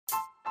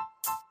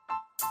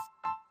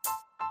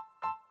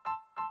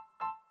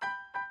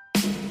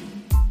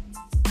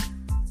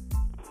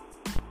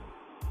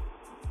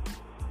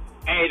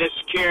Hey, this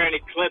is Kieran,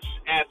 Eclipse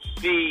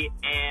FC,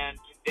 and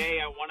today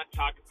I want to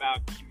talk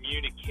about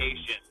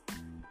communication.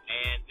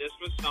 And this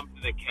was something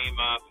that came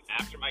up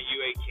after my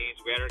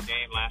U18s. We had our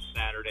game last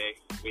Saturday.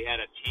 We had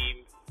a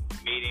team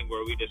meeting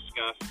where we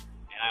discussed,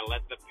 and I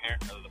let the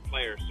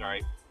players,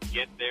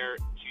 get their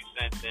 2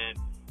 cents in.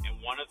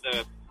 And one of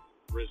the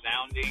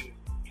resounding,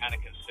 kind of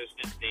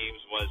consistent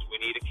themes was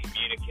we need to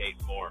communicate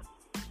more.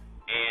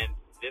 And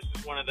this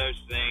is one of those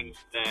things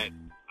that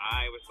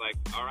I was like,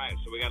 all right,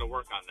 so we got to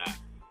work on that.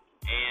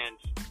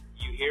 And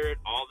you hear it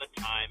all the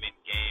time in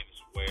games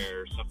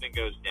where something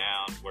goes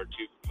down, where 2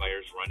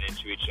 players run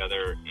into each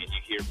other, and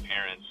you hear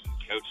parents and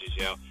coaches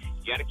yell,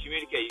 you got to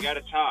communicate, you got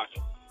to talk.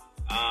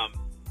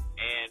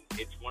 And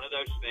it's one of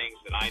those things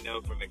that I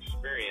know from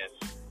experience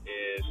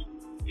is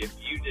if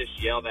you just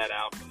yell that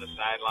out from the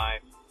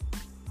sideline,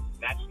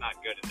 that's not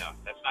good enough.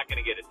 That's not going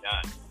to get it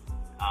done.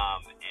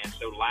 And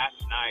so last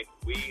night,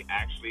 we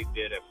actually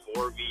did a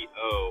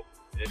 4v0.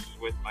 This is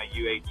with my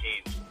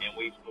U18s, and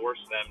we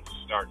forced them to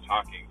start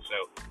talking.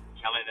 So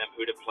telling them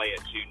who to play it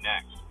to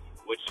next,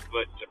 which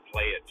foot to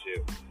play it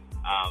to,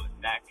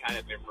 that kind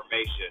of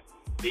information.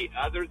 The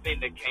other thing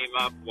that came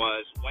up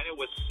was when it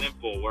was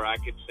simple, where I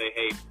could say,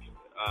 hey,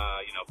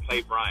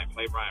 play Brian, and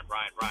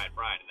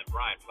then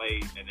Brian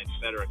play, and et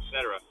cetera, et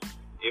cetera.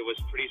 It was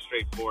pretty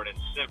straightforward and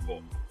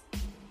simple.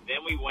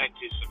 Then we went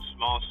to some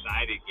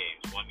small-sided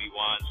games,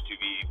 1v1s,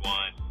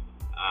 2v1,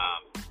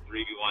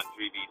 3v1,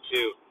 3v2,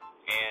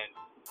 and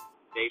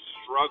they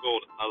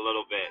struggled a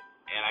little bit.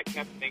 And I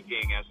kept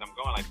thinking as I'm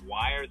going, like,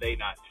 why are they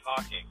not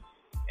talking?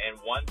 And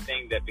one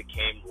thing that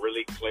became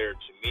really clear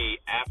to me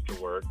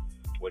afterward,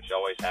 which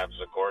always happens,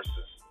 of course,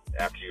 is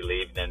after you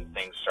leave, then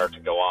things start to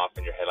go off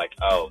in your head like,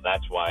 oh,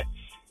 that's why,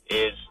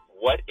 is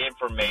what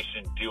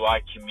information do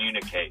I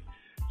communicate?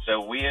 So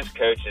we as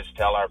coaches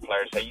tell our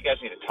players, hey, you guys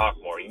need to talk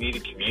more. You need to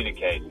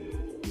communicate.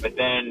 But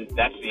then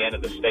that's the end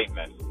of the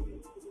statement.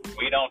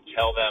 We don't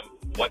tell them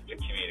what to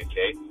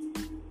communicate,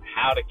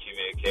 how to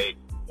communicate,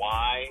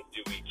 why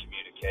do we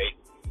communicate.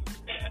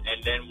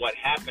 And then what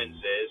happens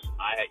is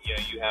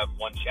you have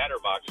one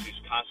chatterbox who's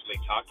constantly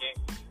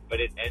talking, but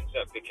it ends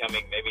up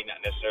becoming maybe not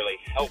necessarily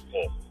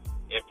helpful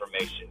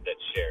information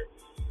that's shared.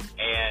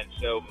 And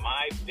so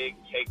my big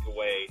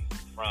takeaway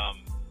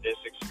from this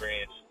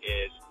experience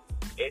is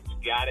it's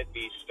got to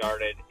be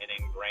started and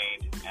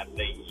ingrained at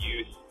the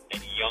youth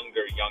and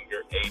younger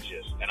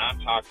ages. And I'm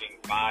talking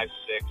 5,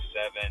 6,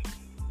 7,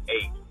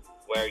 8,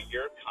 where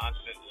you're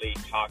constantly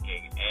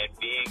talking and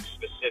being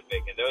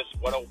specific. And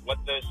what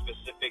those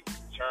specific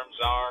terms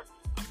are,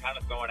 I'm kind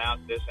of throwing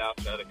this out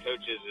to other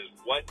coaches, is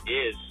what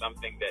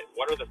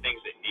are the things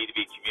that need to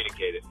be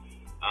communicated?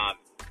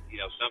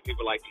 Some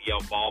people like to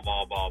yell ball.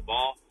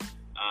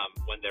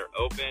 When they're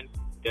open,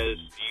 do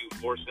you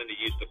force them to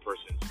use the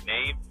person's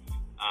name?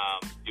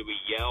 Do we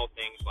yell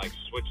things like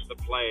switch the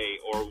play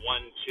or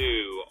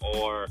 1-2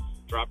 or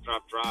drop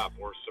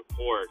or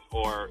support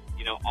or,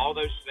 all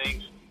those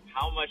things?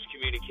 How much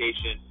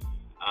communication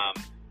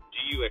do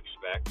you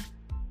expect?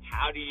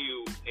 How do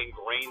you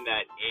ingrain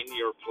that in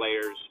your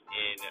players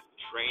in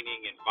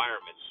training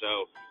environments?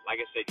 So, like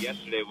I said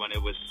yesterday, when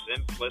it was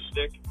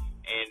simplistic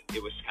and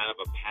it was kind of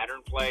a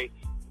pattern play,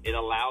 it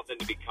allowed them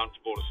to be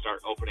comfortable to start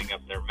opening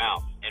up their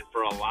mouth. And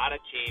for a lot of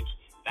teams,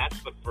 that's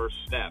the first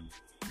step.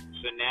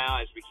 So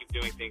now as we keep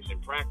doing things in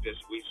practice,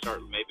 we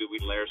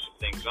layer some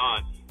things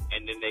on,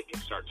 and then they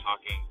can start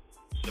talking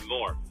some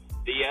more.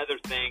 The other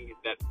thing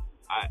that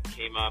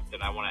came up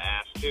that I want to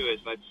ask too is,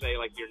 let's say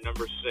like your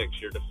number 6,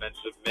 your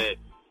defensive mid,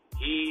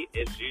 he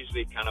is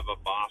usually kind of a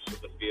boss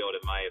of the field,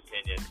 in my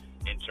opinion,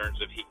 in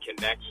terms of he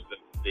connects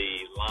the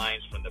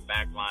lines from the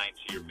back line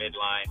to your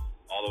midline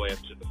all the way up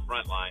to the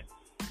front line.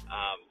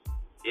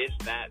 Is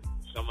that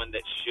someone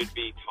that should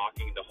be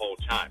talking the whole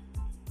time?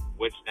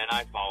 Which then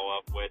I follow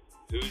up with,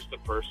 who's the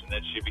person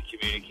that should be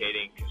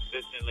communicating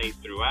consistently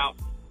throughout?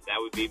 That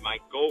would be my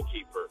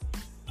goalkeeper.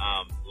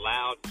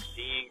 Loud,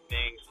 seeing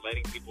things,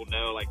 letting people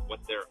know like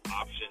what their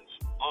options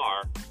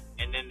are.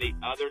 And then the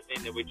other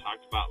thing that we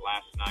talked about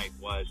last night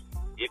was,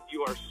 if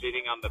you are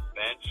sitting on the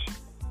bench,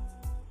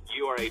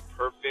 you are a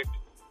perfect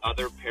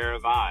other pair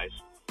of eyes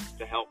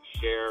to help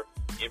share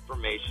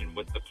information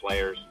with the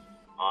players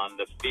on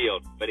the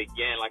field. But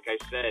again, like I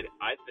said,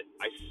 I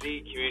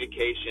see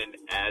communication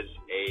as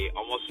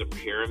almost a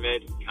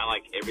pyramid, kind of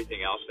like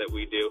everything else that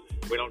we do.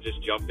 We don't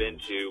just jump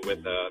into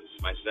with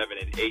my 7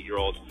 and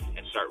 8-year-olds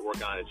and start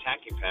working on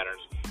attacking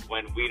patterns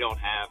when we don't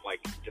have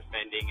like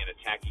defending and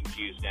attacking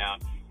cues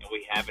down, and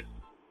we haven't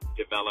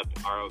developed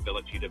our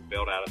ability to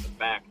build out of the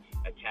back.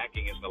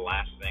 Attacking is the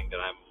last thing that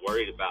I'm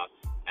worried about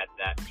at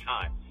that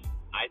time.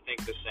 I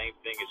think the same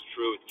thing is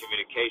true with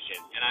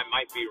communication, and I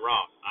might be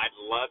wrong. I'd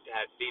love to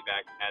have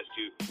feedback as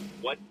to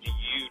what do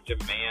you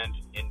demand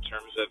in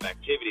terms of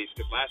activities,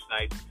 because last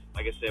night,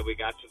 like I said, we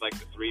got to like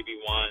the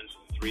 3v1s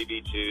and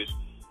 3v2s,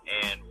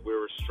 and we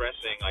were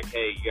stressing like,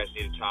 hey, you guys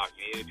need to talk,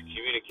 you need to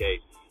communicate,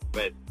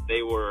 but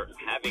they were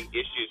having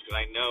issues because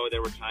I know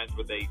there were times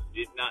where they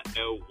did not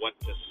know what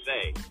to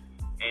say,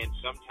 and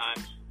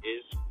sometimes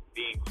is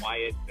being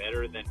quiet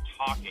better than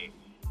talking.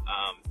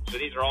 So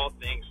these are all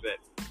things that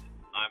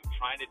I'm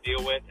trying to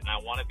deal with, and I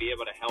want to be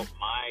able to help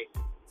my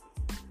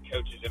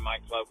coaches in my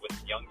club with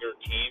younger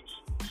teams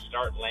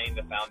start laying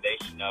the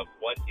foundation of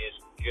what is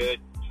good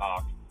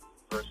talk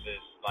versus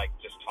like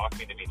just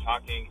talking to be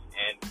talking,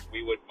 and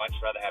we would much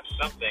rather have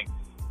something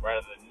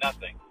rather than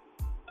nothing.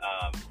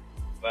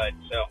 But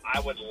so I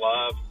would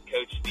love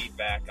coach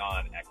feedback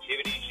on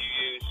activities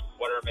you use.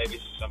 What are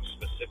maybe some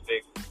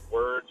specific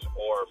words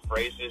or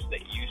phrases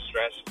that you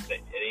stress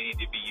that they need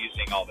to be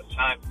using all the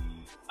time?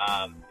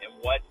 And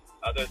what,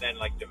 other than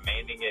like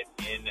demanding it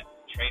in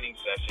training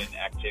session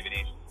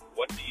activities,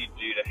 what do you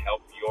do to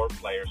help your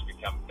players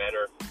become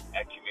better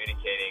at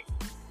communicating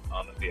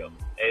on the field?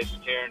 Hey, this is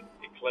Karen,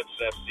 Eclipse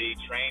FC,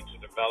 train to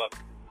develop,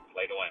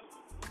 play to win.